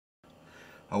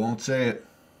I won't say it.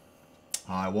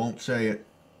 I won't say it.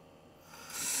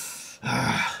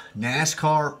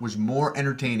 NASCAR was more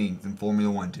entertaining than Formula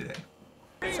One today.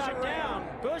 Upside down,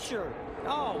 Busher.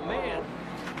 Oh, man.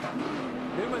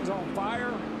 Newman's on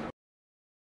fire.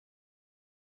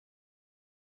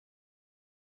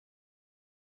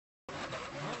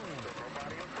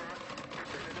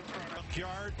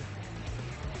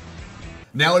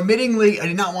 Now, admittingly, I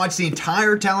did not watch the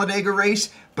entire Talladega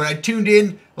race, but I tuned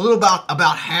in a little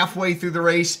about halfway through the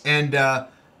race, and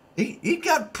it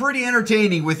got pretty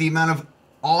entertaining with the amount of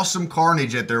awesome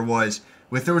carnage that there was.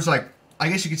 There was like, I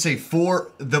guess you could say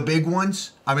 4 the big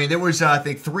ones. I mean, there was I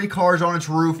think 3 cars on its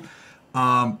roof.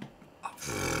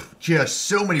 Just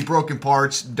so many broken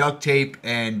parts, duct tape,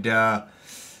 and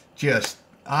just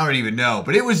I don't even know.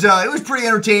 But it was pretty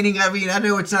entertaining. I mean, I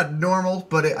know it's not normal,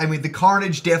 but I mean the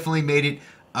carnage definitely made it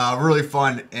really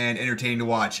fun and entertaining to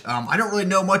watch. I don't really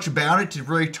know much about it to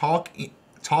really talk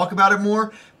about it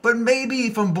more. But maybe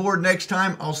if I'm bored next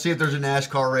time, I'll see if there's a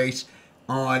NASCAR race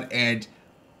on, and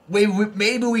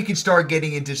maybe we can start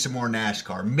getting into some more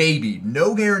NASCAR. Maybe.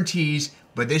 No guarantees,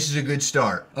 but this is a good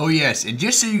start. Oh yes, and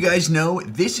just so you guys know,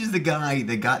 this is the guy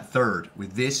that got 3rd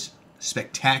with this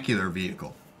spectacular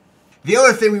vehicle. The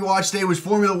other thing we watched today was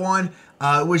Formula One.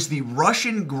 It was the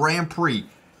Russian Grand Prix.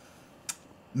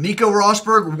 Nico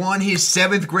Rosberg won his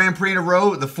 7th Grand Prix in a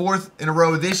row, the 4th in a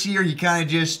row this year. He kind of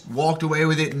just walked away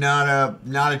with it, not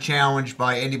a challenge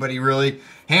by anybody really.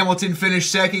 Hamilton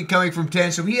finished 2nd, coming from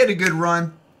 10th, so he had a good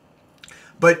run.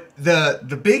 But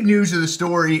the big news of the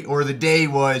story or the day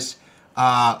was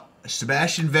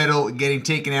Sebastian Vettel getting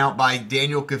taken out by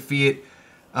Daniel Kvyat.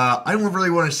 I don't really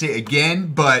want to say again,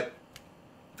 but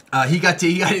he got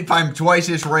hit by him twice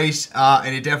this race,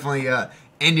 and it definitely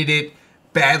ended it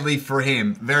badly for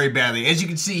him, very badly. As you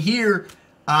can see here,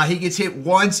 he gets hit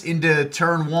once into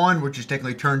turn 1, which is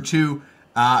technically turn 2,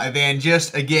 and then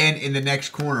just again in the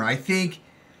next corner. I think,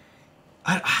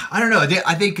 I don't know,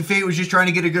 I think Kvyat was just trying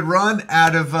to get a good run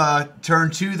out of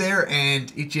turn 2 there,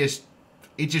 and it just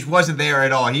wasn't there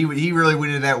at all. He really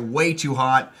went into that way too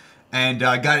hot and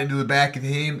got into the back of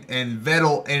him, and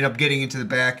Vettel ended up getting into the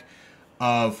back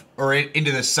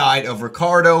into the side of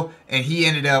Ricardo, and he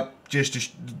ended up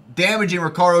just damaging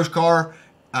Ricardo's car.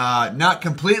 Not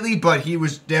completely, but he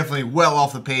was definitely well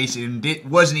off the pace and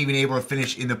wasn't even able to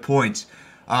finish in the points.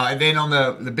 And then on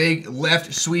the big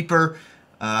left sweeper,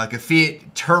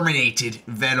 Kvyat terminated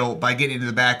Vettel by getting into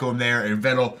the back of him there, and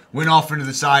Vettel went off into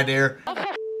the side there.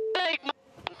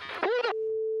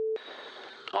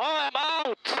 I'm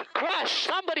out. Crash.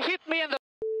 Somebody hit me in the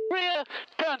rear,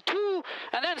 turn 2,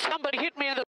 and then somebody hit me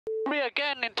in the rear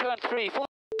again in turn 3. For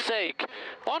sake.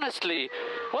 Honestly,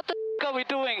 what the are we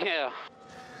doing here?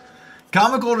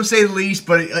 Comical to say the least,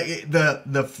 but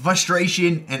the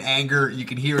frustration and anger you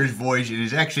can hear in his voice, it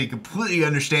is actually completely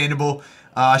understandable.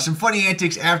 Some funny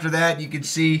antics after that you can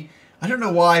see. I don't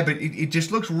know why, but it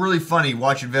just looks really funny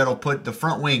watching Vettel put the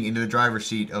front wing into the driver's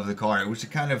seat of the car. It was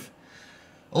kind of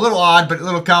a little odd, but a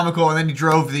little comical, and then he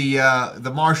drove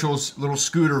the Marshall's little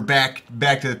scooter back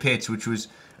to the pits, which was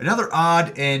another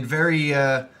odd and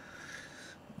very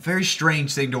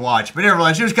strange thing to watch. But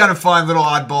nevertheless, it was kind of fun, little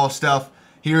oddball stuff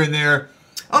here and there.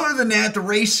 Other than that, the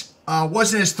race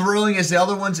wasn't as thrilling as the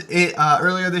other ones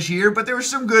earlier this year, but there were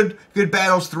some good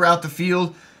battles throughout the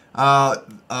field.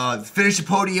 Finish the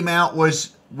podium out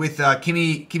was with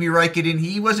Kimi Räikkönen.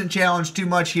 He wasn't challenged too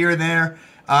much here and there.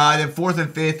 Then 4th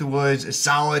and 5th was a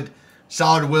solid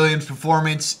Williams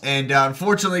performance, and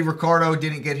unfortunately, Ricardo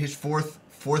didn't get his fourth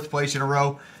place in a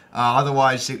row.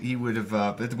 Otherwise, he would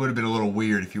have. It would have been a little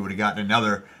weird if he would have gotten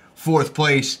another 4th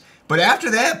place. But after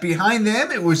that, behind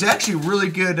them, it was actually really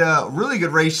good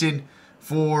racing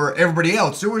for everybody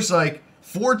else. There was like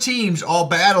 4 teams all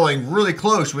battling really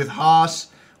close with Haas,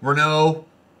 Renault,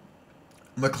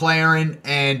 McLaren,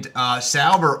 and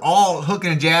Sauber all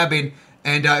hooking and jabbing.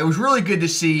 And it was really good to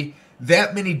see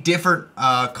that many different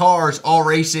cars all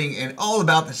racing and all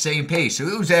about the same pace. So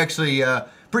it was actually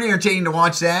pretty entertaining to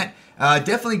watch that.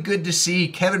 Definitely good to see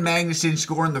Kevin Magnussen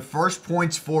scoring the first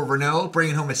points for Renault,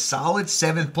 bringing home a solid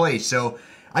 7th place. So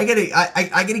I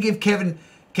gotta give Kevin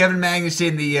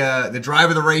Magnussen the drive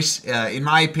of the race, in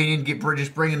my opinion.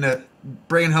 Just bringing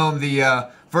home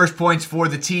the first points for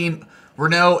the team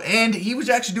Renault, and he was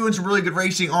actually doing some really good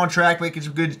racing on track, making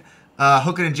some good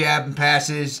hooking and jabbing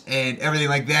passes and everything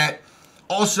like that.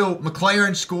 Also,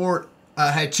 McLaren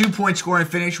had 2-point scoring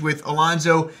finish with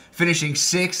Alonso finishing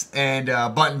 6th and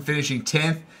Button finishing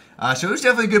 10th. So it was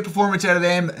definitely a good performance out of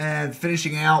them. And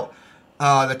finishing out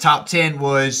the top 10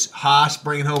 was Haas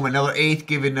bringing home another 8th,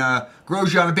 giving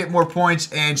Grosjean a bit more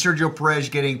points, and Sergio Perez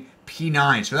getting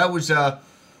P9. So that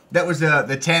that was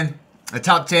the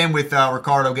top 10 with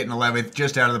Ricardo getting 11th,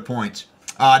 just out of the points.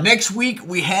 Next week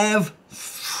we have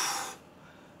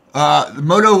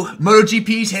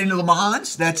MotoGP's heading to Le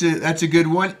Mans. That's a good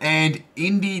one. And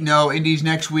Indy's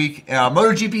next week.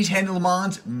 MotoGP's heading to Le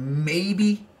Mans.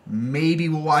 Maybe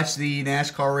we'll watch the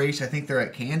NASCAR race. I think they're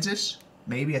at Kansas.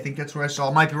 Maybe. I think that's what I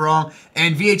saw. Might be wrong.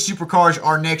 And V8 Supercars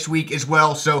are next week as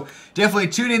well. So definitely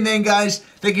tune in then, guys.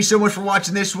 Thank you so much for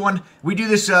watching this one. We do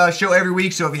this show every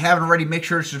week, so if you haven't already, make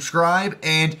sure to subscribe.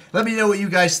 And let me know what you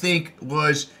guys think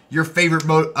was your favorite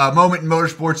moment in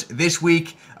motorsports this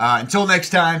week. Until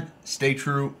next time, stay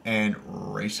true and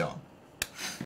race on.